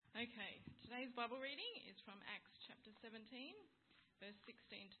Okay, today's Bible reading is from Acts chapter 17, verse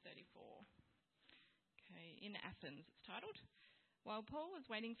 16 to 34. Okay, in Athens it's titled. While Paul was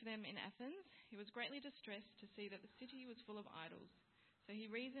waiting for them in Athens, he was greatly distressed to see that the city was full of idols. So he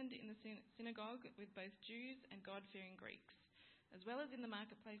reasoned in the synagogue with both Jews and God-fearing Greeks, as well as in the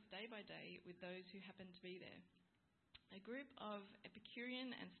marketplace day by day with those who happened to be there. A group of Epicurean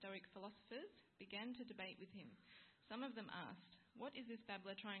and Stoic philosophers began to debate with him. Some of them asked, "What is this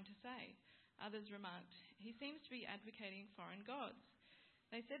babbler trying to say?" Others remarked, "He seems to be advocating foreign gods."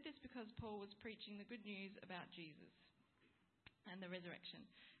 They said this because Paul was preaching the good news about Jesus and the resurrection.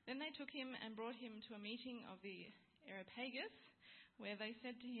 Then they took him and brought him to a meeting of the Areopagus, where they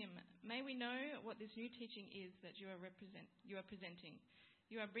said to him, "May we know what this new teaching is that you are presenting?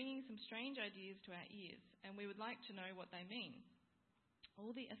 You are bringing some strange ideas to our ears, and we would like to know what they mean."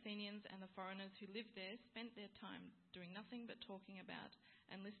 All the Athenians and the foreigners who lived there spent their time doing nothing but talking about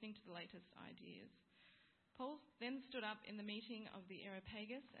and listening to the latest ideas. Paul then stood up in the meeting of the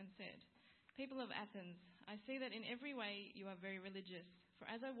Areopagus and said, "People of Athens, I see that in every way you are very religious. For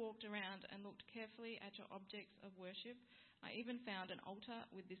as I walked around and looked carefully at your objects of worship, I even found an altar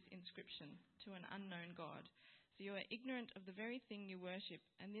with this inscription, 'To an unknown God.' So you are ignorant of the very thing you worship,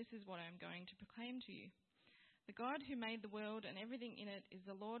 and this is what I am going to proclaim to you. The God who made the world and everything in it is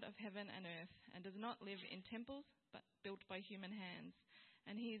the Lord of heaven and earth, and does not live in temples but built by human hands.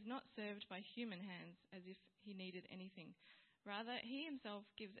 And he is not served by human hands as if he needed anything. Rather, he himself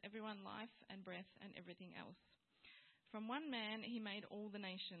gives everyone life and breath and everything else. From one man he made all the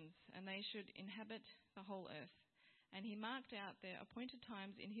nations, and they should inhabit the whole earth. And he marked out their appointed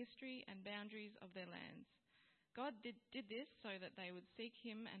times in history and boundaries of their lands. God did this so that they would seek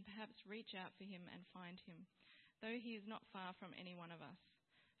him and perhaps reach out for him and find him, though he is not far from any one of us.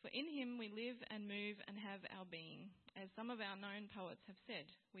 For in him we live and move and have our being. As some of our known poets have said,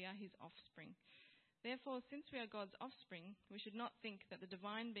 we are his offspring. Therefore, since we are God's offspring, we should not think that the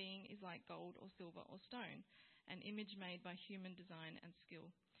divine being is like gold or silver or stone, an image made by human design and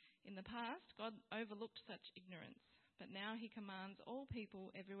skill. In the past, God overlooked such ignorance, but now he commands all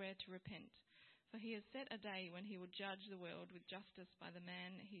people everywhere to repent. For he has set a day when he will judge the world with justice by the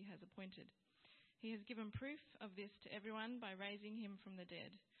man he has appointed. He has given proof of this to everyone by raising him from the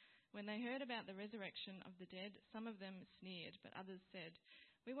dead. When they heard about the resurrection of the dead, some of them sneered, but others said,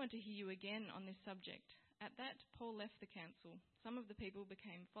 "We want to hear you again on this subject." At that, Paul left the council. Some of the people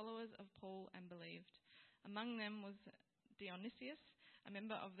became followers of Paul and believed. Among them was Dionysius, a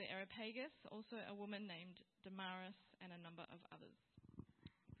member of the Areopagus, also a woman named Damaris, and a number of others.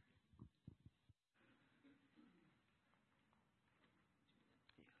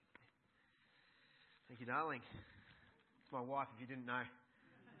 Thank you, darling. It's my wife, if you didn't know.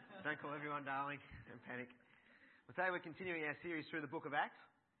 Don't call everyone darling. Don't panic. Well, today we're continuing our series through the book of Acts.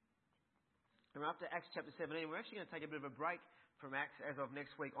 And we're up to Acts chapter 17. We're actually going to take a bit of a break from Acts as of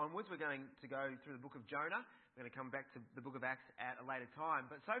next week onwards. We're going to go through the book of Jonah. We're going to come back to the book of Acts at a later time.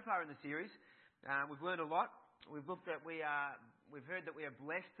 But so far in the series, we've learned a lot. We've heard that we are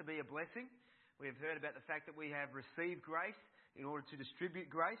blessed to be a blessing. We've heard about the fact that we have received grace in order to distribute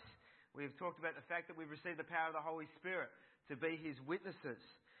grace. We've talked about the fact that we've received the power of the Holy Spirit to be his witnesses.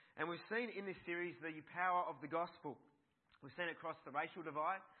 And we've seen in this series the power of the gospel. We've seen it cross the racial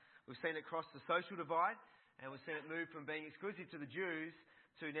divide. We've seen it cross the social divide. And we've seen it move from being exclusive to the Jews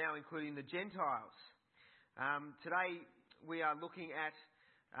to now including the Gentiles. Today we are looking at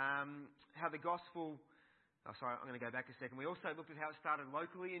how the gospel... I'm going to go back a second. We also looked at how it started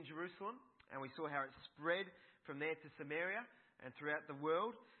locally in Jerusalem. And we saw how it spread from there to Samaria and throughout the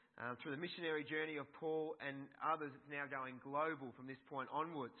world. Through the missionary journey of Paul and others, it's now going global from this point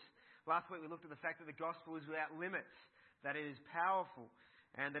onwards. Last week we looked at the fact that the gospel is without limits, that it is powerful,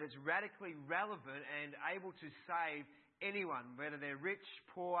 and that it's radically relevant and able to save anyone, whether they're rich,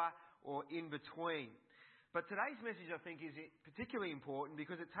 poor, or in between. But today's message, I think, is particularly important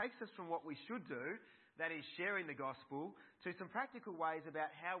because it takes us from what we should do, that is sharing the gospel, to some practical ways about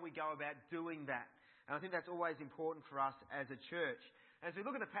how we go about doing that. And I think that's always important for us as a church. As we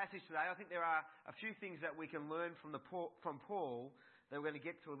look at the passage today, I think there are a few things that we can learn from Paul that we're going to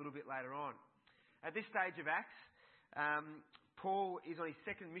get to a little bit later on. At this stage of Acts, Paul is on his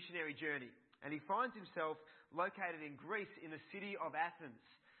second missionary journey, and he finds himself located in Greece in the city of Athens.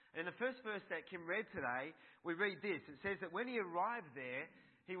 And in the first verse that Kim read today, we read this. It says that when he arrived there,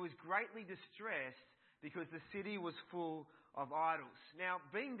 he was greatly distressed because the city was full of idols. Now,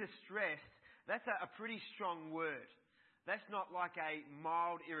 being distressed, that's a pretty strong word. That's not like a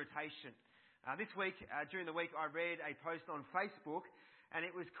mild irritation. This week, during the week, I read a post on Facebook, and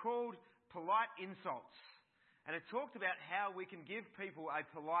it was called Polite Insults. And it talked about how we can give people a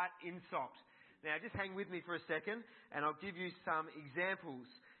polite insult. Now, just hang with me for a second, and I'll give you some examples.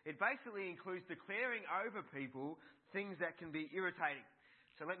 It basically includes declaring over people things that can be irritating.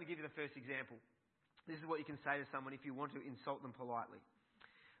 So let me give you the first example. This is what you can say to someone if you want to insult them politely.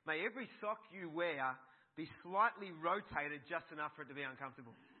 May every sock you wear be slightly rotated just enough for it to be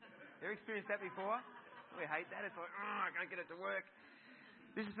uncomfortable. You ever experienced that before? We hate that. It's like, I can't get it to work.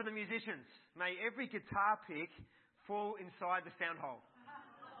 This is for the musicians. May every guitar pick fall inside the sound hole.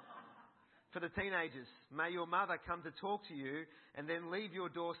 For the teenagers, may your mother come to talk to you and then leave your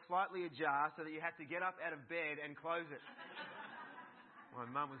door slightly ajar so that you have to get up out of bed and close it. My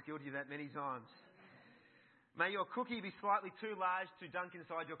mum was guilty of that many times. May your cookie be slightly too large to dunk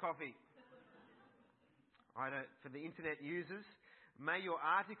inside your coffee. For the internet users, may your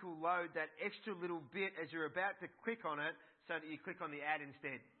article load that extra little bit as you're about to click on it so that you click on the ad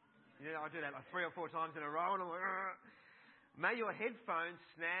instead. You know, I do that like 3 or 4 times in a row and I'm like, Argh. May your headphones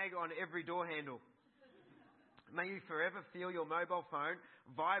snag on every door handle. May you forever feel your mobile phone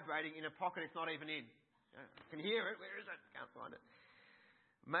vibrating in a pocket it's not even in. I can hear it. Where is it? Can't find it.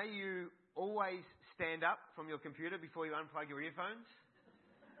 May you always stand up from your computer before you unplug your earphones.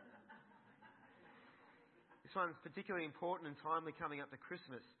 This one's particularly important and timely coming up to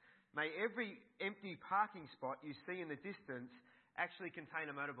Christmas. May every empty parking spot you see in the distance actually contain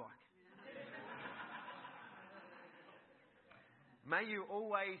a motorbike. May you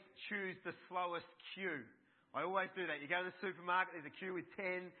always choose the slowest queue. I always do that. You go to the supermarket, there's a queue with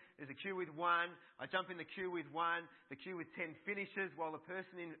 10, there's a queue with 1. I jump in the queue with 1, the queue with 10 finishes while the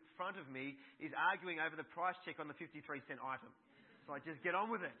person in front of me is arguing over the price check on the 53-cent item. So I just get on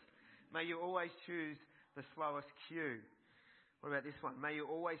with it. May you always choose the slowest queue. What about this one? May you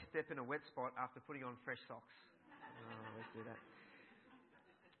always step in a wet spot after putting on fresh socks. Oh, let's do that.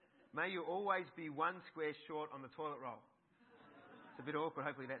 May you always be 1 square short on the toilet roll. It's a bit awkward.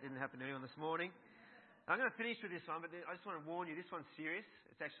 Hopefully that didn't happen to anyone this morning. I'm going to finish with this one, but I just want to warn you, this one's serious.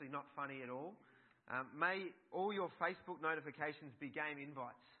 It's actually not funny at all. May all your Facebook notifications be game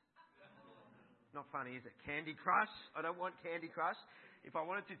invites. Not funny, is it? Candy Crush. I don't want Candy Crush. If I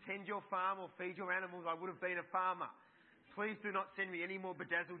wanted to tend your farm or feed your animals, I would have been a farmer. Please do not send me any more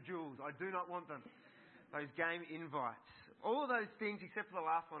bedazzled jewels. I do not want them. Those game invites. All of those things, except for the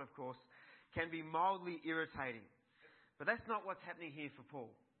last one, of course, can be mildly irritating. But that's not what's happening here for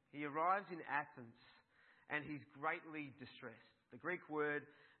Paul. He arrives in Athens and he's greatly distressed. The Greek word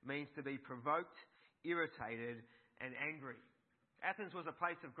means to be provoked, irritated and angry. Athens was a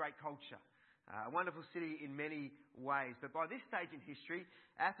place of great culture, a wonderful city in many ways. But by this stage in history,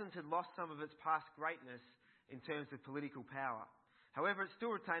 Athens had lost some of its past greatness in terms of political power. However, it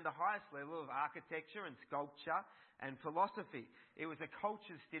still retained the highest level of architecture and sculpture and philosophy. It was a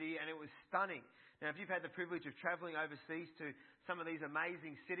cultured city and it was stunning. Now, if you've had the privilege of travelling overseas to some of these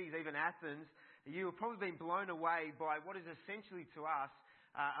amazing cities, even Athens, you have probably been blown away by what is essentially to us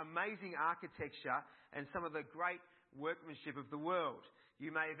amazing architecture and some of the great workmanship of the world. You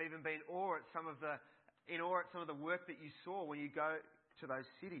may have even been in awe at some of the work that you saw when you go to those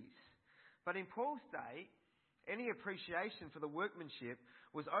cities. But in Paul's day, any appreciation for the workmanship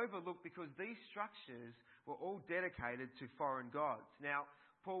was overlooked because these structures were all dedicated to foreign gods. Now,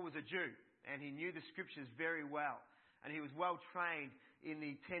 Paul was a Jew and he knew the scriptures very well and he was well trained in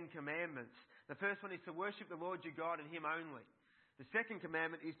the 10 commandments. The first one is to worship the Lord your God and him only. The second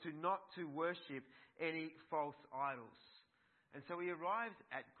commandment is to not to worship any false idols. And so he arrives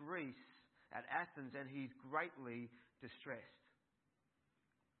at Greece, at Athens, and he's greatly distressed.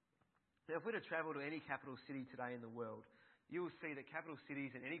 Now, if we're to travel to any capital city today in the world, you will see that capital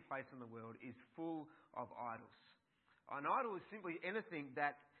cities in any place in the world is full of idols. An idol is simply anything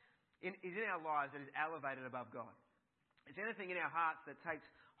that is in our lives that is elevated above God. It's anything in our hearts that takes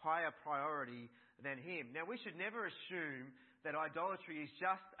higher priority than him. Now, we should never assume that idolatry is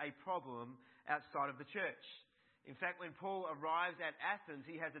just a problem outside of the church. In fact, when Paul arrives at Athens,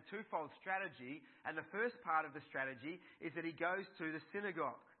 he has a twofold strategy, and the first part of the strategy is that he goes to the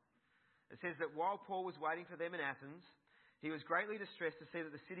synagogue. It says that while Paul was waiting for them in Athens, he was greatly distressed to see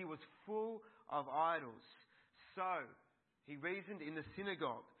that the city was full of idols. So, he reasoned in the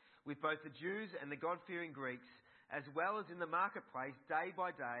synagogue with both the Jews and the God-fearing Greeks, as well as in the marketplace day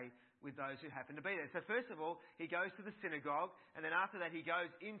by day with those who happen to be there. So first of all, he goes to the synagogue, and then after that he goes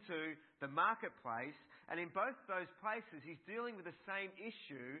into the marketplace, and in both those places he's dealing with the same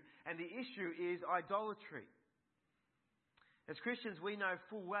issue, and the issue is idolatry. As Christians, we know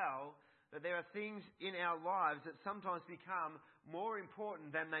full well that there are things in our lives that sometimes become more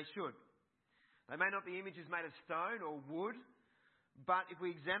important than they should. They may not be images made of stone or wood, But if we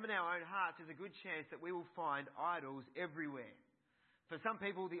examine our own hearts, there's a good chance that we will find idols everywhere. For some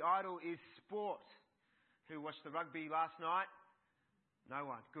people, the idol is sport. Who watched the rugby last night? No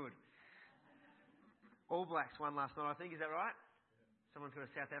one. Good. All Blacks won last night, I think. Is that right? Someone's got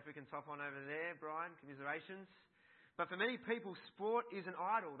a South African top on over there. Brian, commiserations. But for many people, sport is an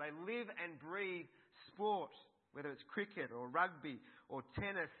idol. They live and breathe sport, whether it's cricket or rugby or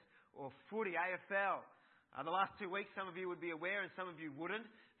tennis or footy, AFL. The last 2 weeks, some of you would be aware and some of you wouldn't,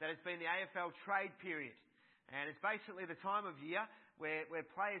 that it's been the AFL trade period. And it's basically the time of year where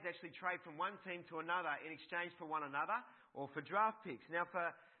players actually trade from one team to another in exchange for one another or for draft picks. Now,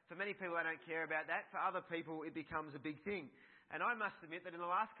 for many people, they don't care about that. For other people, it becomes a big thing. And I must admit that in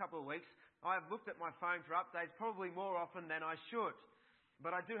the last couple of weeks, I have looked at my phone for updates probably more often than I should.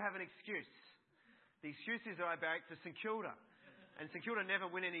 But I do have an excuse. The excuse is that I barrack for St Kilda. And St Kilda never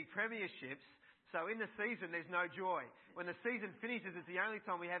win any premierships. So in the season, there's no joy. When the season finishes, it's the only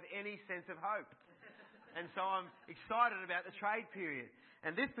time we have any sense of hope. And so I'm excited about the trade period.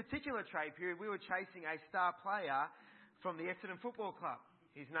 And this particular trade period, we were chasing a star player from the Essendon Football Club.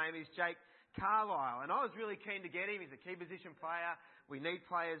 His name is Jake Carlisle. And I was really keen to get him. He's a key position player. We need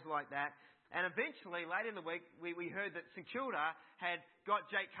players like that. And eventually, late in the week, we heard that St Kilda had got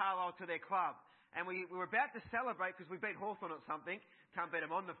Jake Carlisle to their club. And we were about to celebrate because we beat Hawthorn at something. Can't beat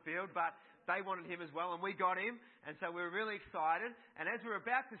them on the field, but they wanted him as well, and we got him. And so we were really excited. And as we were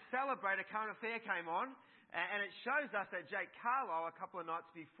about to celebrate, a current affair came on. And it shows us that Jake Carlisle, a couple of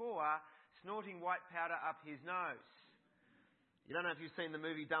nights before, snorting white powder up his nose. You don't know if you've seen the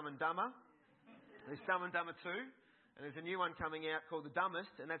movie Dumb and Dumber. There's Dumb and Dumber 2. And there's a new one coming out called The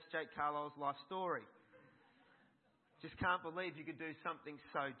Dumbest, and that's Jake Carlisle's life story. Just can't believe you could do something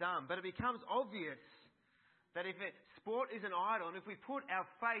so dumb. But it becomes obvious that if sport is an idol, and if we put our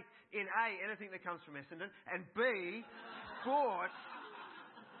faith in A, anything that comes from Essendon, and B, sport,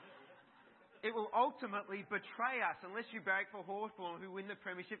 it will ultimately betray us unless you barrack for Hawthorn, who win the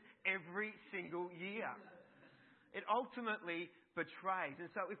premiership every single year. It ultimately betrays.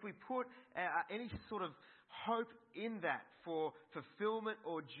 And so if we put any sort of hope in that for fulfillment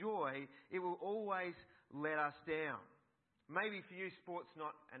or joy, it will always let us down. Maybe for you, sport's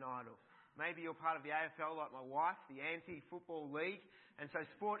not an idol. Maybe you're part of the AFL like my wife, the Anti-Football League, and so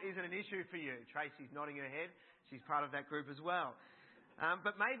sport isn't an issue for you. Tracy's nodding her head. She's part of that group as well.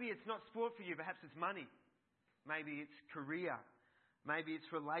 But maybe it's not sport for you. Perhaps it's money. Maybe it's career. Maybe it's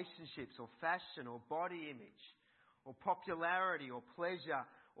relationships or fashion or body image or popularity or pleasure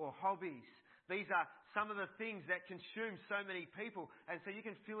or hobbies. These are some of the things that consume so many people, and so you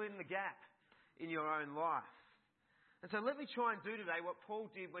can fill in the gap in your own life. And so let me try and do today what Paul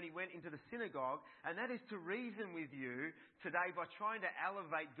did when he went into the synagogue, and that is to reason with you today by trying to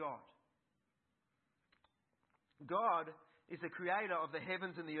elevate God. God is the creator of the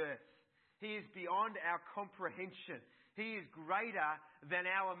heavens and the earth. He is beyond our comprehension. He is greater than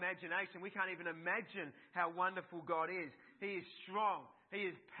our imagination. We can't even imagine how wonderful God is. He is strong. He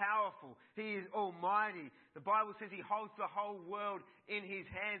is powerful. He is almighty. The Bible says He holds the whole world in His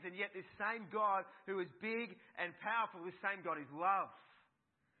hands, and yet this same God who is big and powerful, this same God is love.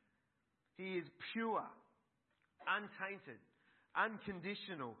 He is pure, untainted,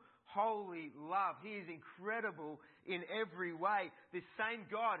 unconditional, holy love. He is incredible in every way. This same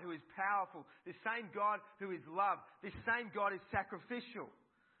God who is powerful, this same God who is love, this same God is sacrificial.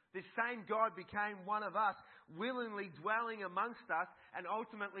 This same God became one of us, willingly dwelling amongst us and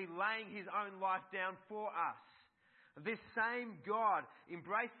ultimately laying His own life down for us. This same God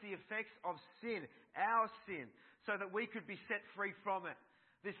embraced the effects of sin, our sin, so that we could be set free from it.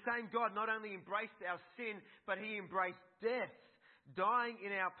 This same God not only embraced our sin, but He embraced death, dying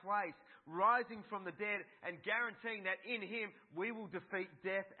in our place, rising from the dead, and guaranteeing that in Him we will defeat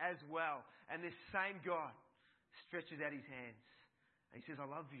death as well. And this same God stretches out His hands. And He says, I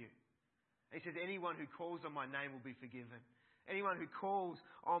love you. And He says, anyone who calls on my name will be forgiven. Anyone who calls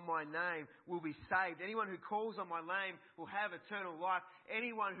on my name will be saved. Anyone who calls on my name will have eternal life.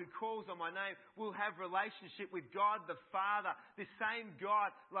 Anyone who calls on my name will have relationship with God the Father. This same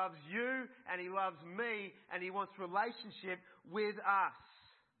God loves you and He loves me and He wants relationship with us.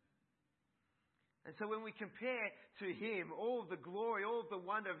 And so when we compare to Him all of the glory, all of the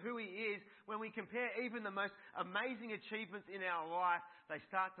wonder of who He is, when we compare even the most amazing achievements in our life, they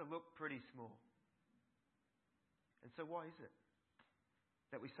start to look pretty small. And so why is it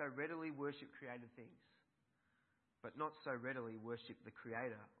that we so readily worship created things, but not so readily worship the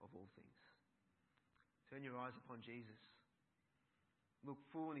Creator of all things? Turn your eyes upon Jesus. Look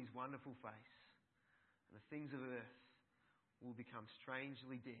full in His wonderful face, and the things of earth will become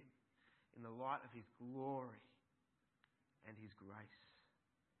strangely dim in the light of His glory. and His grace.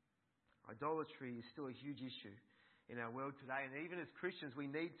 Idolatry is still a huge issue in our world today, and even as Christians we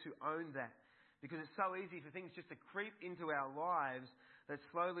need to own that, because it's so easy for things just to creep into our lives that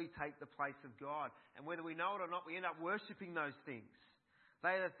slowly take the place of God. And whether we know it or not, we end up worshipping those things.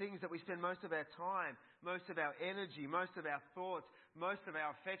 They are the things that we spend most of our time, most of our energy, most of our thoughts, most of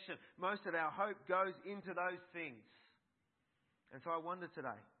our affection, most of our hope goes into those things. And so I wonder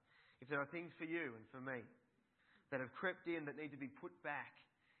today if there are things for you and for me that have crept in that need to be put back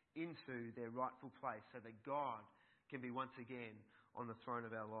into their rightful place so that God can be once again on the throne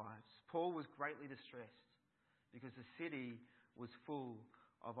of our lives. Paul was greatly distressed because the city was full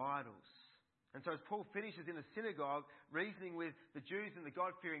of idols. And so as Paul finishes in the synagogue reasoning with the Jews and the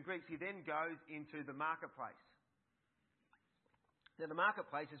God-fearing Greeks, he then goes into the marketplace. Now the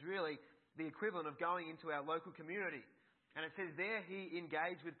marketplace is really the equivalent of going into our local community. And it says there he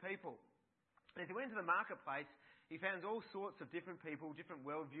engaged with people. And as he went into the marketplace, he found all sorts of different people, different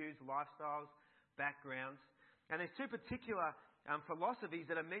worldviews, lifestyles, backgrounds. And there's two particular philosophies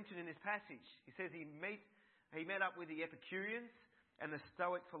that are mentioned in this passage. He says he met up with the Epicureans and the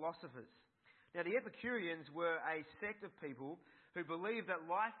Stoic philosophers. Now, the Epicureans were a sect of people who believed that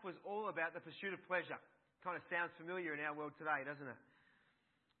life was all about the pursuit of pleasure. Kind of sounds familiar in our world today, doesn't it?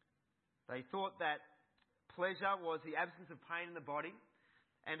 They thought that pleasure was the absence of pain in the body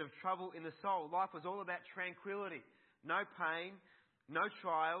and of trouble in the soul. Life was all about tranquility. No pain, no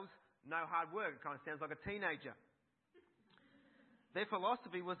trials, no hard work. It kind of sounds like a teenager. Their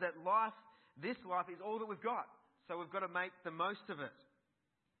philosophy was that this life is all that we've got, so we've got to make the most of it.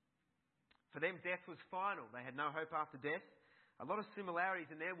 For them, death was final. They had no hope after death. A lot of similarities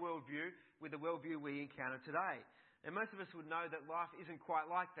in their worldview with the worldview we encounter today. And most of us would know that life isn't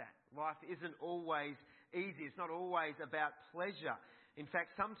quite like that. Life isn't always easy. It's not always about pleasure. In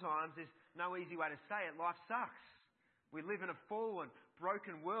fact, sometimes there's no easy way to say it. Life sucks. We live in a fallen,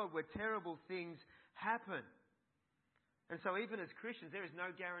 broken world where terrible things happen. And so even as Christians, there is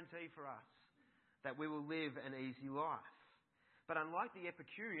no guarantee for us that we will live an easy life. But unlike the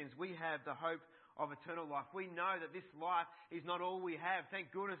Epicureans, we have the hope of eternal life. We know that this life is not all we have.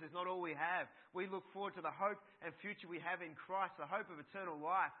 Thank goodness it's not all we have. We look forward to the hope and future we have in Christ, the hope of eternal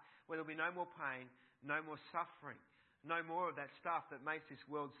life, where there will be no more pain, no more suffering, no more of that stuff that makes this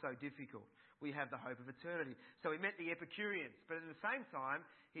world so difficult. We have the hope of eternity. So he met the Epicureans, but at the same time,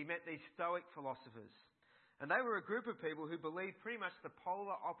 he met these Stoic philosophers. And they were a group of people who believed pretty much the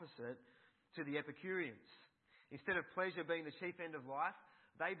polar opposite to the Epicureans. Instead of pleasure being the chief end of life,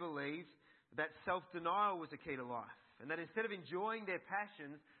 they believed that self-denial was the key to life. And that instead of enjoying their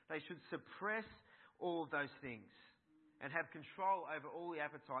passions, they should suppress all of those things and have control over all the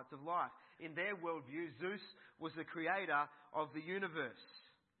appetites of life. In their worldview, Zeus was the creator of the universe.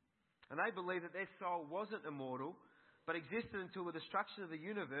 And they believed that their soul wasn't immortal, but existed until the destruction of the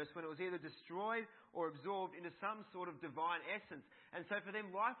universe, when it was either destroyed or absorbed into some sort of divine essence. And so for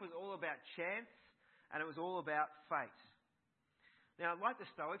them, life was all about chance, and it was all about fate. Now, like the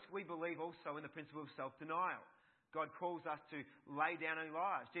Stoics, we believe also in the principle of self-denial. God calls us to lay down our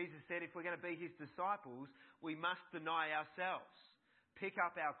lives. Jesus said if we're going to be His disciples, we must deny ourselves, pick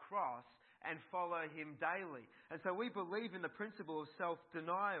up our cross, and follow Him daily. And so we believe in the principle of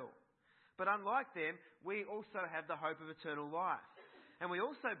self-denial. But unlike them, we also have the hope of eternal life. And we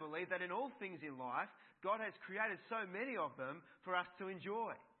also believe that in all things in life, God has created so many of them for us to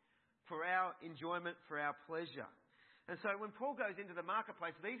enjoy, for our enjoyment, for our pleasure. And so when Paul goes into the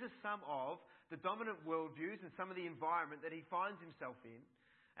marketplace, these are some of the dominant worldviews and some of the environment that he finds himself in.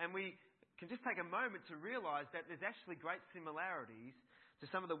 And we can just take a moment to realise that there's actually great similarities to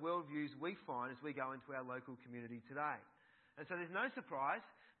some of the worldviews we find as we go into our local community today. And so there's no surprise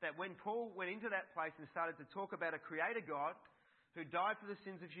that when Paul went into that place and started to talk about a creator God who died for the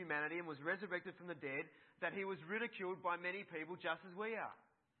sins of humanity and was resurrected from the dead, that he was ridiculed by many people just as we are.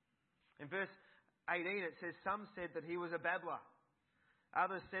 In verse 18 it says, some said that he was a babbler.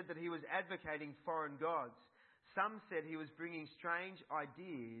 Others said that he was advocating foreign gods. Some said he was bringing strange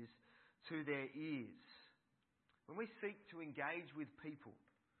ideas to their ears. When we seek to engage with people,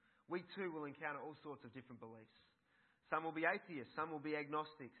 we too will encounter all sorts of different beliefs. Some will be atheists, some will be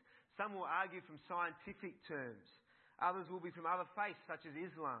agnostics. Some will argue from scientific terms. Others will be from other faiths such as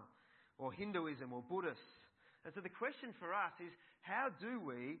Islam or Hinduism or Buddhists. And so the question for us is, how do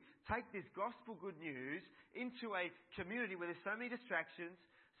we take this gospel good news into a community where there's so many distractions,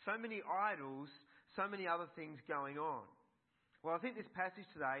 so many idols, so many other things going on? Well, I think this passage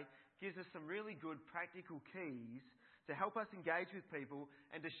today gives us some really good practical keys to help us engage with people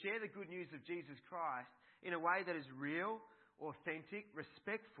and to share the good news of Jesus Christ in a way that is real, authentic,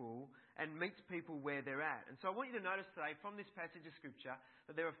 respectful, and meets people where they're at. And so I want you to notice today from this passage of Scripture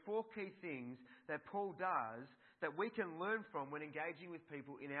that there are 4 key things that Paul does that we can learn from when engaging with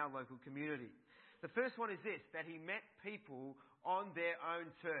people in our local community. The first one is this, that he met people on their own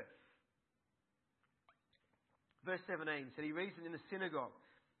turf. Verse 17 said he reasoned in the synagogue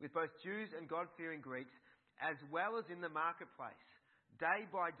with both Jews and God-fearing Greeks, as well as in the marketplace, day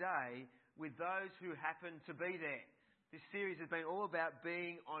by day with those who happened to be there. This series has been all about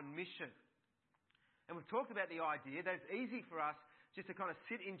being on mission. And we've talked about the idea that it's easy for us just to kind of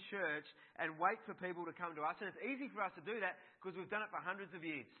sit in church and wait for people to come to us. And it's easy for us to do that because we've done it for hundreds of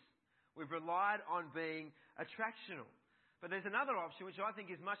years. We've relied on being attractional. But there's another option which I think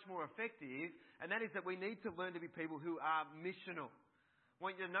is much more effective, and that is that we need to learn to be people who are missional. I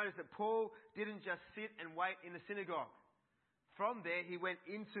want you to notice that Paul didn't just sit and wait in the synagogue. From there, he went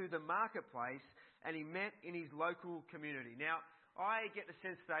into the marketplace and he met in his local community. Now, I get the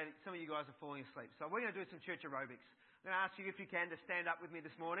sense today that some of you guys are falling asleep. So we're going to do some church aerobics. I'm going to ask you, if you can, to stand up with me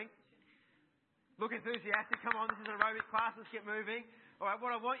this morning. Look enthusiastic. Come on, this is an aerobic class. Let's get moving. All right,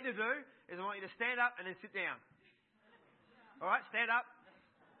 what I want you to do is I want you to stand up and then sit down. All right, stand up.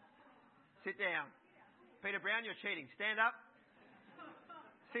 Sit down. Peter Brown, you're cheating. Stand up.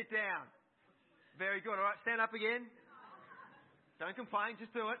 Sit down. Very good. All right, stand up again. Don't complain,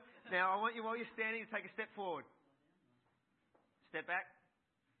 just do it. Now, I want you, while you're standing, to take a step forward. Step back.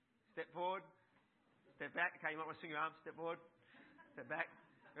 Step forward. Step back. Okay, you might want to swing your arms. Step forward. Step back.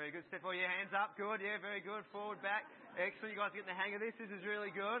 Very good. Step forward. Yeah, hands up. Good. Yeah, very good. Forward, back. Excellent. You guys are getting the hang of this. This is really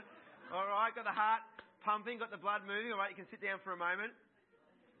good. All right, got the heart pumping, got the blood moving. All right, you can sit down for a moment.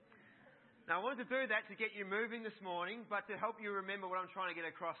 Now, I wanted to do that to get you moving this morning, but to help you remember what I'm trying to get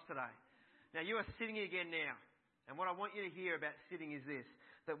across today. Now, you are sitting again now. And what I want you to hear about sitting is this,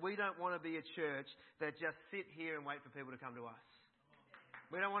 that we don't want to be a church that just sit here and wait for people to come to us.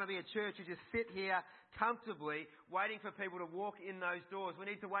 We don't want to be a church who just sit here comfortably waiting for people to walk in those doors. We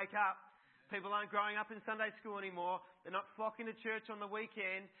need to wake up. People aren't growing up in Sunday school anymore. They're not flocking to church on the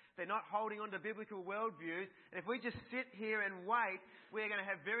weekend. They're not holding on to biblical worldviews. And if we just sit here and wait, we're going to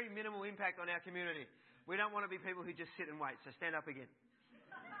have very minimal impact on our community. We don't want to be people who just sit and wait. So stand up again.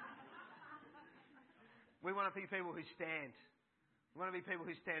 We want to be people who stand. We want to be people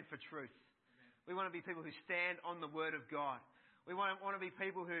who stand for truth. We want to be people who stand on the Word of God. We want to be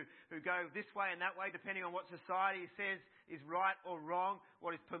people who go this way and that way depending on what society says is right or wrong,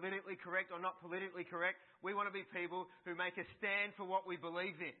 what is politically correct or not politically correct. We want to be people who make a stand for what we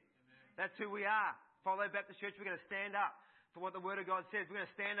believe in. Amen. That's who we are. Follow Baptist Church, we're going to stand up for what the Word of God says. We're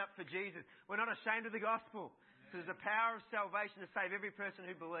going to stand up for Jesus. We're not ashamed of the gospel. So there's a power of salvation to save every person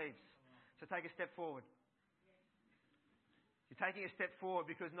who believes. So take a step forward. You're taking a step forward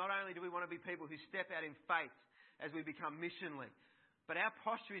because not only do we want to be people who step out in faith as we become missionally, but our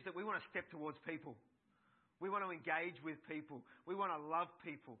posture is that we want to step towards people. We want to engage with people. We want to love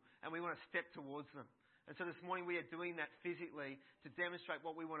people, and we want to step towards them. And so this morning we are doing that physically to demonstrate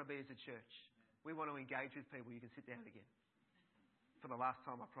what we want to be as a church. We want to engage with people. You can sit down again. For the last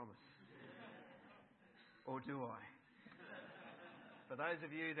time, I promise. Or do I? For those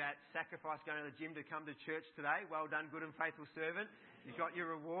of you that sacrificed going to the gym to come to church today, well done, good and faithful servant. You got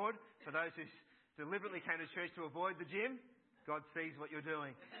your reward. For those who deliberately came to church to avoid the gym, God sees what you're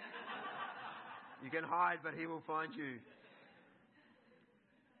doing. You can hide, but He will find you.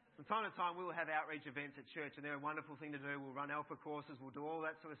 From time to time, we will have outreach events at church, and they're a wonderful thing to do. We'll run alpha courses. We'll do all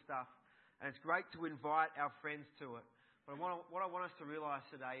that sort of stuff. And it's great to invite our friends to it. But what I want us to realise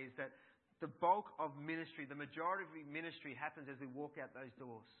today is that the bulk of ministry, the majority of ministry happens as we walk out those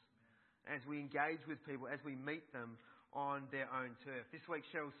doors, as we engage with people, as we meet them on their own turf. This week,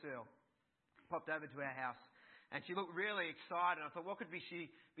 Cheryl Searle popped over to our house, and she looked really excited. I thought, what could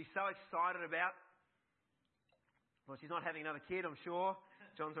she be so excited about? Well, she's not having another kid, I'm sure.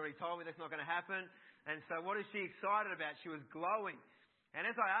 John's already told me that's not going to happen. And so what is she excited about? She was glowing. And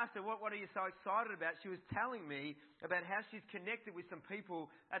as I asked her, what are you so excited about? She was telling me about how she's connected with some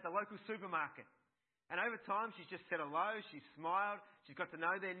people at the local supermarket. And over time, she's just said hello, she's smiled, she's got to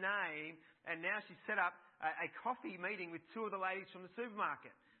know their name, and now she's set up a coffee meeting with 2 of the ladies from the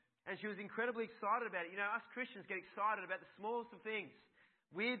supermarket. And she was incredibly excited about it. You know, us Christians get excited about the smallest of things,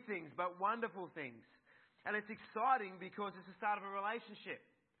 weird things, but wonderful things. And it's exciting because it's the start of a relationship.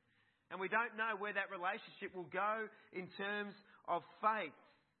 And we don't know where that relationship will go in terms of faith.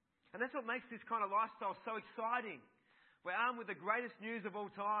 And that's what makes this kind of lifestyle so exciting. We're armed with the greatest news of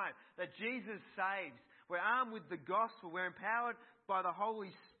all time, that Jesus saves. We're armed with the gospel. We're empowered by the Holy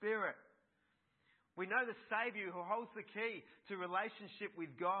Spirit. We know the Saviour who holds the key to relationship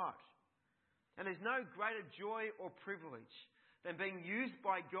with God. And there's no greater joy or privilege than being used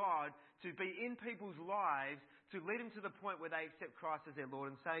by God to be in people's lives to lead them to the point where they accept Christ as their Lord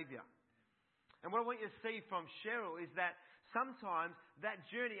and Saviour. And what I want you to see from Cheryl is that sometimes that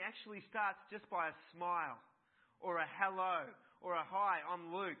journey actually starts just by a smile or a hello or a hi, I'm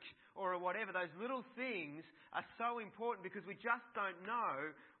Luke, or a whatever. Those little things are so important because we just don't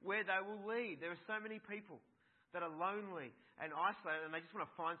know where they will lead. There are so many people that are lonely and isolated and they just want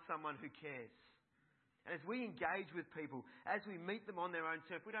to find someone who cares. And as we engage with people, as we meet them on their own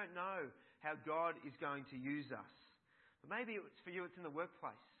turf, we don't know how God is going to use us. But maybe it's for you, it's in the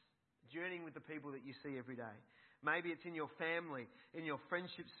workplace, journeying with the people that you see every day. Maybe it's in your family, in your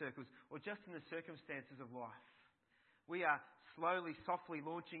friendship circles, or just in the circumstances of life. We are slowly, softly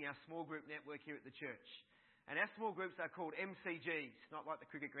launching our small group network here at the church. And our small groups are called MCGs, not like the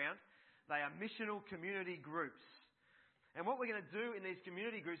cricket ground. They are missional community groups. And what we're going to do in these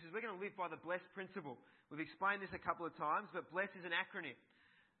community groups is we're going to live by the BLESS principle. We've explained this a couple of times, but BLESS is an acronym.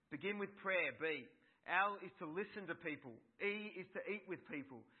 Begin with prayer, B. L is to listen to people. E is to eat with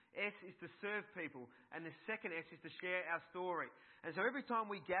people. S is to serve people. And the second S is to share our story. And so every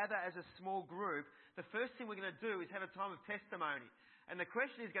time we gather as a small group, the first thing we're going to do is have a time of testimony. And the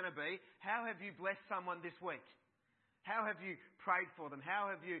question is going to be, how have you blessed someone this week? How have you prayed for them? How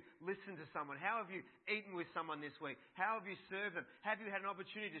have you listened to someone? How have you eaten with someone this week? How have you served them? Have you had an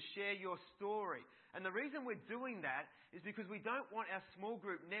opportunity to share your story? And the reason we're doing that is because we don't want our small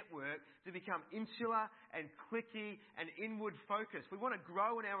group network to become insular and cliquey and inward focused. We want to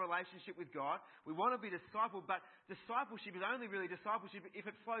grow in our relationship with God. We want to be discipled, but discipleship is only really discipleship if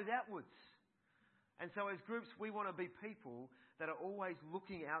it flows outwards. And so as groups, we want to be people that are always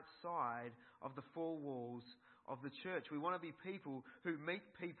looking outside of the four walls of the church. We want to be people who meet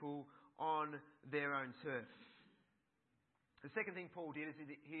people on their own turf. The second thing Paul did is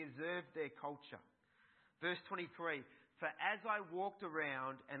he observed their culture. Verse 23, for as I walked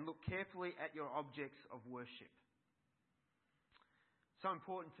around and looked carefully at your objects of worship. So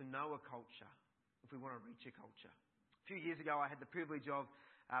important to know a culture if we want to reach a culture. A few years ago I had the privilege of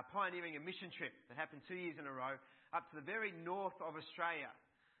pioneering a mission trip that happened 2 years in a row up to the very north of Australia.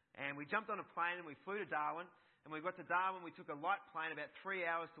 And we jumped on a plane and we flew to Darwin. And we got to Darwin, we took a light plane about 3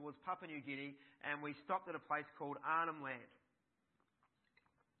 hours towards Papua New Guinea, and we stopped at a place called Arnhem Land.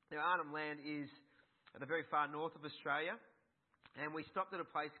 Now, Arnhem Land is at the very far north of Australia, and we stopped at a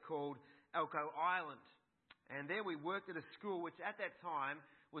place called Elcho Island. And there we worked at a school which at that time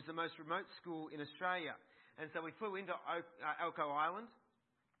was the most remote school in Australia. And so we flew into Elcho Island,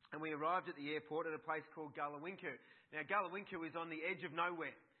 and we arrived at the airport at a place called Gulawinku. Now, Gulawinku is on the edge of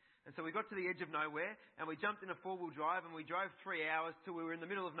nowhere. And so we got to the edge of nowhere and we jumped in a four-wheel drive and we drove 3 hours till we were in the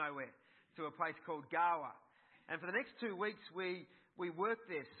middle of nowhere to a place called Gawa. And for the next 2 weeks we worked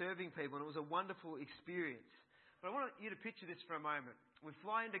there serving people and it was a wonderful experience. But I want you to picture this for a moment. We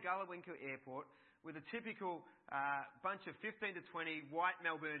fly into Gulawinku Airport with a typical bunch of 15 to 20 white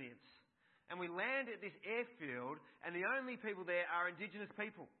Melburnians. And we land at this airfield and the only people there are Indigenous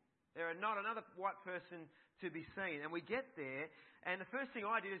people. There are not another white person to be seen. And we get there, and the first thing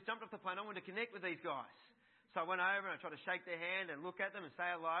I did is jumped off the plane. I wanted to connect with these guys. So I went over and I tried to shake their hand and look at them and say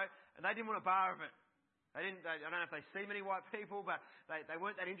hello, and they didn't want a bar of it. I don't know if they see many white people, but they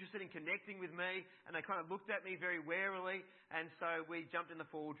weren't that interested in connecting with me, and they kind of looked at me very warily, and so we jumped in the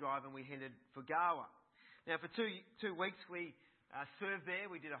four-wheel drive and we headed for Gawa. Now, for two weeks we served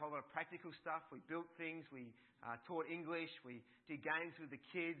there. We did a whole lot of practical stuff. We built things. We taught English. We did games with the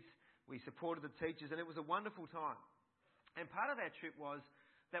kids. We supported the teachers, and it was a wonderful time. And part of our trip was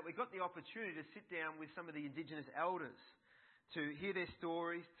that we got the opportunity to sit down with some of the Indigenous elders to hear their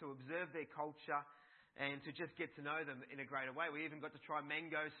stories, to observe their culture, and to just get to know them in a greater way. We even got to try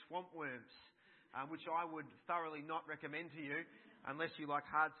mango swamp worms, which I would thoroughly not recommend to you unless you like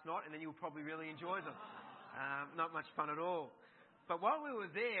hard snot, and then you'll probably really enjoy them. Not much fun at all. But while we were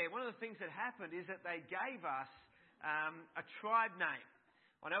there, one of the things that happened is that they gave us a tribe name.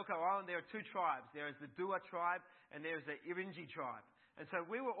 On Elcho Island, there are two tribes. There is the Dua tribe and there is the Irinji tribe. And so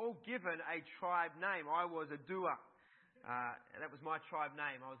we were all given a tribe name. I was a Dua. That was my tribe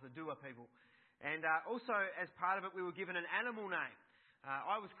name. I was the Dua people. And also, as part of it, we were given an animal name.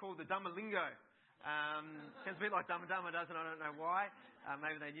 I was called the Dummalingo. Sounds a bit like Dumma Dumma, doesn't it? I don't know why.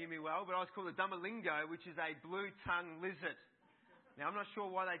 Maybe they knew me well. But I was called the Dummalingo, which is a blue-tongued lizard. Now, I'm not sure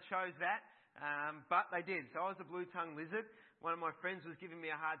why they chose that, but they did. So I was the blue-tongued lizard. One of my friends was giving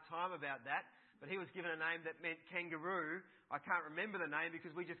me a hard time about that, but he was given a name that meant kangaroo. I can't remember the name because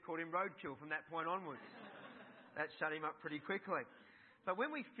we just called him Roadkill from that point onwards. That shut him up pretty quickly. But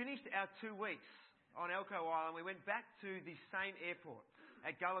when we finished our 2 weeks on Elcho Island, we went back to the same airport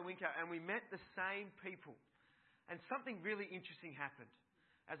at Gullawinka and we met the same people. And something really interesting happened.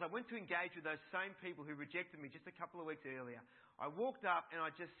 As I went to engage with those same people who rejected me just a couple of weeks earlier, I walked up and I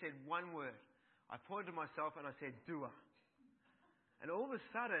just said one word. I pointed to myself and I said, "Dua." And all of a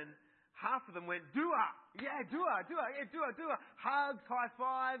sudden, half of them went, "Dua." Yeah, dua. Yeah, dua. Hugs, high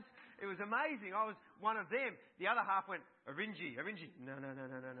fives. It was amazing. I was one of them. The other half went, "Arinji." No.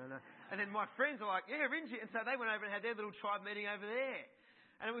 And then my friends were like, "Yeah, Arinji." And so they went over and had their little tribe meeting over there.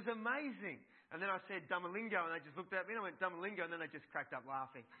 And it was amazing. And then I said Dhammalingo, and they just looked at me and I went Dhammalingo, and then they just cracked up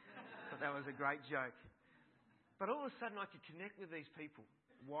laughing. But that was a great joke. But all of a sudden I could connect with these people.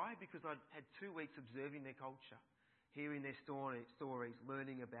 Why? Because I'd had 2 weeks observing their culture, hearing their stories,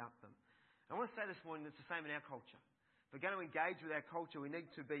 learning about them. I want to say this morning that it's the same in our culture. If we're going to engage with our culture, we need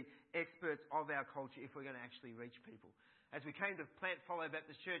to be experts of our culture if we're going to actually reach people. As we came to Plant Follow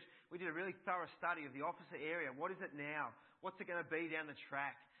Baptist Church, we did a really thorough study of the Officer area. What is it now? What's it going to be down the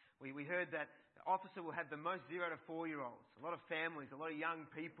track? We heard that the Officer will have the most 0 to 4-year-olds, a lot of families, a lot of young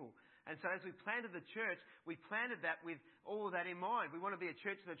people. And so as we planted the church, we planted that with all of that in mind. We want to be a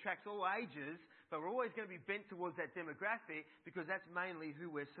church that attracts all ages, but we're always going to be bent towards that demographic because that's mainly who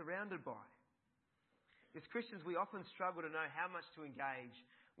we're surrounded by. As Christians, we often struggle to know how much to engage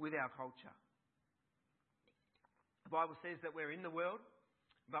with our culture. The Bible says that we're in the world,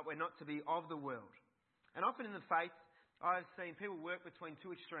 but we're not to be of the world. And often in the faith, I've seen people work between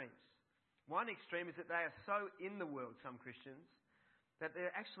two extremes. One extreme is that they are so in the world, some Christians, that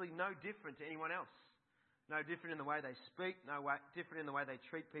they're actually no different to anyone else. No different in the way they speak, different in the way they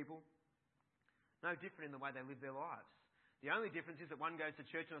treat people, no different in the way they live their lives. The only difference is that one goes to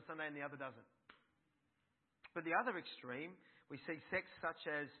church on a Sunday and the other doesn't. But the other extreme, we see sects such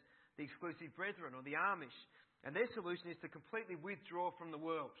as the Exclusive Brethren or the Amish, and their solution is to completely withdraw from the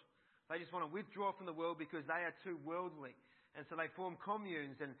world. They just want to withdraw from the world because they are too worldly. And so they form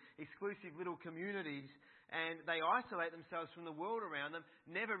communes and exclusive little communities, and they isolate themselves from the world around them,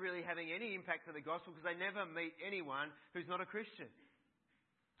 never really having any impact for the gospel because they never meet anyone who's not a Christian.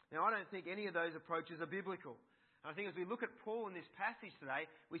 Now, I don't think any of those approaches are biblical. And I think as we look at Paul in this passage today,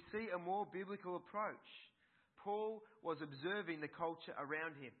 we see a more biblical approach. Paul was observing the culture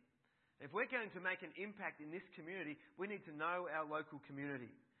around him. If we're going to make an impact in this community, we need to know our local community.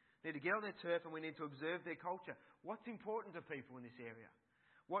 We need to get on their turf and we need to observe their culture. What's important to people in this area?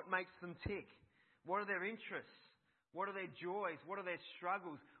 What makes them tick? What are their interests? What are their joys? What are their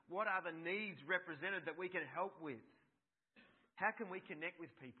struggles? What are the needs represented that we can help with? How can we connect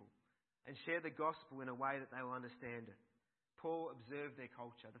with people and share the gospel in a way that they will understand it? Paul observed their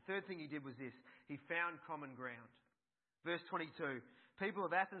culture. The third thing he did was this. He found common ground. Verse 22, "People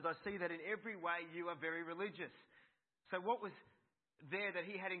of Athens, I see that in every way you are very religious." So what was there that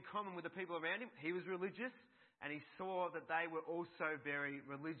he had in common with the people around him? He was religious, and he saw that they were also very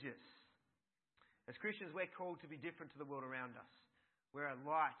religious. As Christians, we're called to be different to the world around us. We're a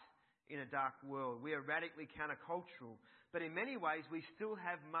light in a dark world. We are radically countercultural, but in many ways we still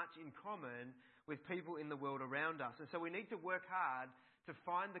have much in common with people in the world around us. And so we need to work hard to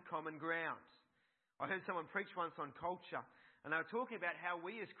find the common ground. I heard someone preach once on culture, and they were talking about how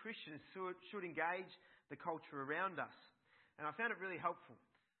we as Christians should engage the culture around us. And I found it really helpful.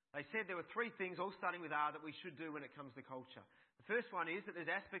 They said there were 3 things, all starting with R, that we should do when it comes to culture. The first one is that there's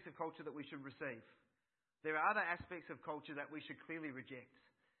aspects of culture that we should receive. There are other aspects of culture that we should clearly reject.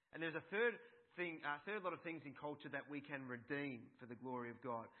 And there's a third lot of things in culture that we can redeem for the glory of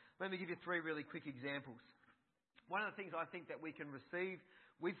God. Let me give you 3 really quick examples. One of the things I think that we can receive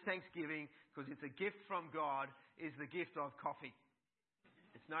with Thanksgiving, because it's a gift from God, is the gift of coffee.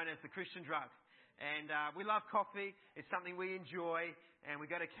 It's known as the Christian drug. And we love coffee. It's something we enjoy. And we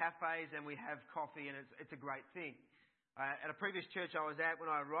go to cafes and we have coffee, and it's a great thing. At a previous church I was at, when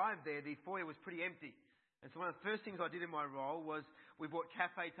I arrived there, the foyer was pretty empty. And so one of the first things I did in my role was we bought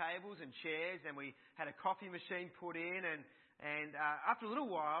cafe tables and chairs, and we had a coffee machine put in. And after a little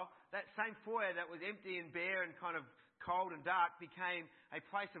while, that same foyer that was empty and bare and kind of cold and dark became a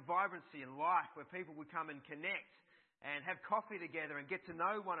place of vibrancy and life where people would come and connect and have coffee together and get to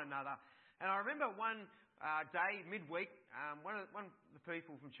know one another. And I remember one day, midweek, one of the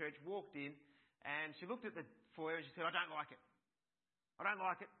people from church walked in, and she looked at the foyer and she said, "I don't like it. I don't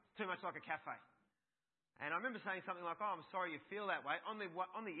like it. It's too much like a cafe." And I remember saying something like, "Oh, I'm sorry you feel that way." On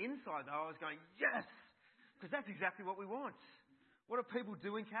the inside, though, I was going, "Yes!" Because that's exactly what we want. What do people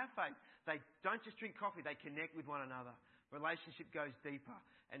do in cafes? They don't just drink coffee, they connect with one another. Relationship goes deeper.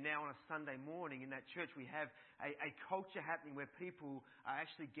 And now on a Sunday morning in that church, we have a culture happening where people are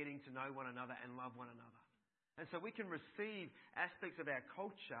actually getting to know one another and love one another. And so we can receive aspects of our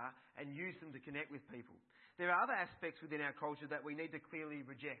culture and use them to connect with people. There are other aspects within our culture that we need to clearly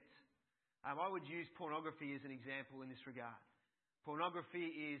reject. I would use pornography as an example in this regard.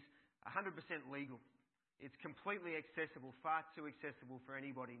 Pornography is 100% legal. It's completely accessible, far too accessible for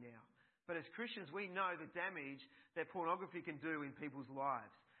anybody now. But as Christians, we know the damage that pornography can do in people's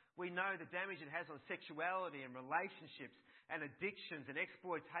lives. We know the damage it has on sexuality and relationships and addictions and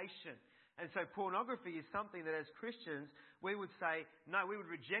exploitation. And so pornography is something that as Christians, we would say, no, we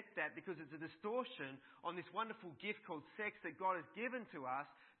would reject that because it's a distortion on this wonderful gift called sex that God has given to us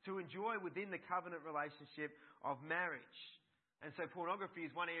to enjoy within the covenant relationship of marriage. And so pornography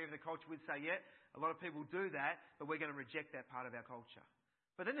is one area of the culture we'd say, yeah, a lot of people do that, but we're going to reject that part of our culture.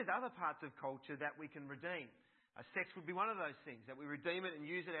 But then there's other parts of culture that we can redeem. Sex would be one of those things, that we redeem it and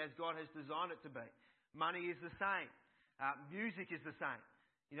use it as God has designed it to be. Money is the same. Music is the same.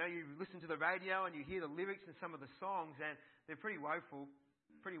 You know, you listen to the radio and you hear the lyrics in some of the songs and they're pretty woeful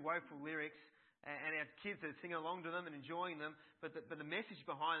lyrics. And our kids are singing along to them and enjoying them, but the message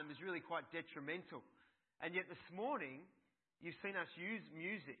behind them is really quite detrimental. And yet this morning, you've seen us use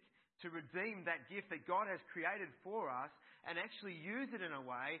music to redeem that gift that God has created for us and actually use it in a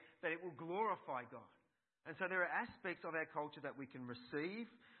way that it will glorify God. And so there are aspects of our culture that we can receive,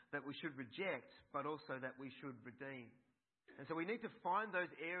 that we should reject, but also that we should redeem. And so we need to find those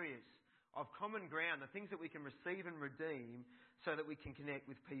areas of common ground, the things that we can receive and redeem so that we can connect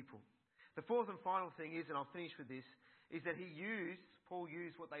with people. The fourth and final thing is, and I'll finish with this, is that Paul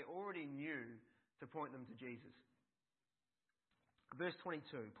used what they already knew to point them to Jesus. Verse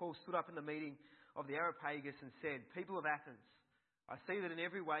 22, Paul stood up in the meeting of the Areopagus and said, "People of Athens, I see that in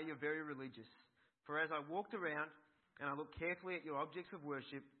every way you're very religious. For as I walked around and I looked carefully at your objects of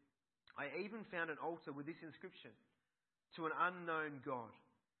worship, I even found an altar with this inscription, to an unknown God.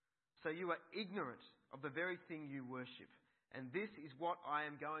 So you are ignorant of the very thing you worship. And this is what I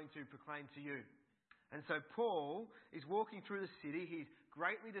am going to proclaim to you." And so Paul is walking through the city. He's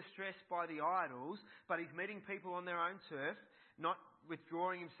greatly distressed by the idols, but he's meeting people on their own turf, not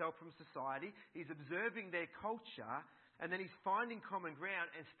withdrawing himself from society. He's observing their culture, and then he's finding common ground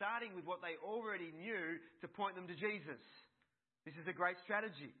and starting with what they already knew to point them to Jesus. This is a great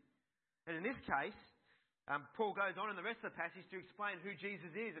strategy. And in this case, Paul goes on in the rest of the passage to explain who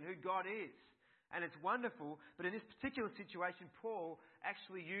Jesus is and who God is. And it's wonderful, but in this particular situation, Paul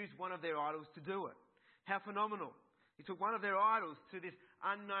actually used one of their idols to do it. How phenomenal. He took one of their idols to this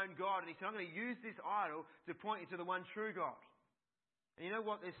unknown God, and he said, "I'm going to use this idol to point you to the one true God." And you know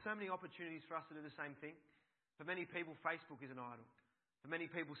what? There's so many opportunities for us to do the same thing. For many people, Facebook is an idol. For many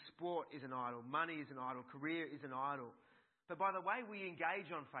people, sport is an idol. Money is an idol. Career is an idol. But by the way we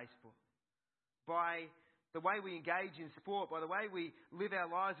engage on Facebook, by the way we engage in sport, by the way we live our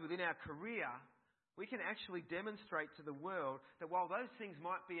lives within our career, we can actually demonstrate to the world that while those things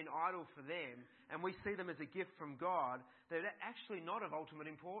might be an idol for them, and we see them as a gift from God, they're actually not of ultimate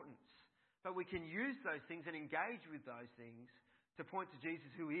importance. But we can use those things and engage with those things to point to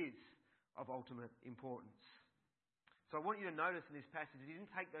Jesus, who is of ultimate importance. So I want you to notice in this passage, he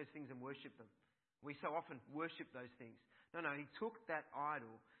didn't take those things and worship them. We so often worship those things. No, he took that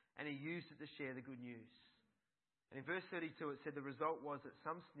idol and he used it to share the good news. And in verse 32 it said the result was that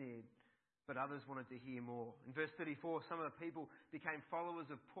some sneered, but others wanted to hear more. In verse 34, some of the people became followers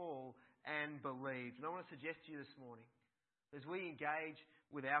of Paul and believed. And I want to suggest to you this morning, as we engage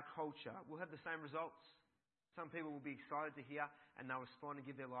with our culture, we'll have the same results. Some people will be excited to hear and they'll respond and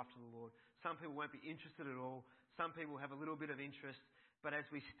give their life to the Lord. Some people won't be interested at all. Some people have a little bit of interest. But as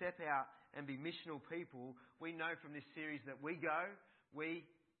we step out and be missional people, we know from this series that we go, three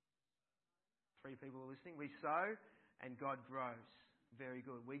people are listening, we sow and God grows. Very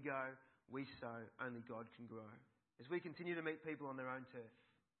good. We go, we sow, only God can grow. As we continue to meet people on their own turf,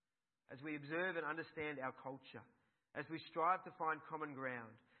 as we observe and understand our culture, as we strive to find common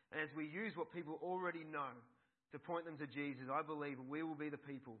ground, and as we use what people already know to point them to Jesus, I believe we will be the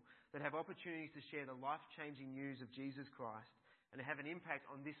people that have opportunities to share the life-changing news of Jesus Christ and to have an impact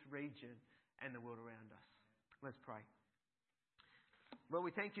on this region and the world around us. Let's pray. Lord,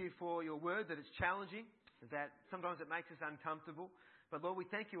 we thank you for your word, that it's challenging, that sometimes it makes us uncomfortable. But Lord, we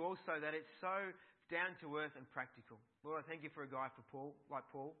thank you also that it's so down to earth and practical. Lord, I thank you for a guy like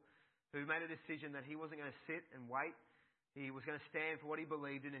Paul, who made a decision that he wasn't going to sit and wait. He was going to stand for what he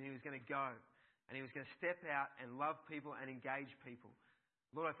believed in, and he was going to go. And he was going to step out and love people and engage people.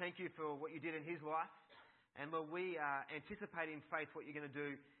 Lord, I thank you for what you did in his life. And Lord, we anticipate in faith what you're going to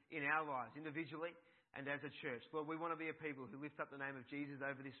do in our lives, individually and as a church. Lord, we want to be a people who lift up the name of Jesus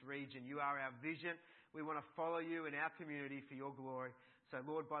over this region. You are our vision. We want to follow you in our community for your glory. So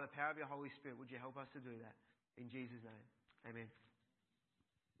Lord, by the power of your Holy Spirit, would you help us to do that? In Jesus' name, amen.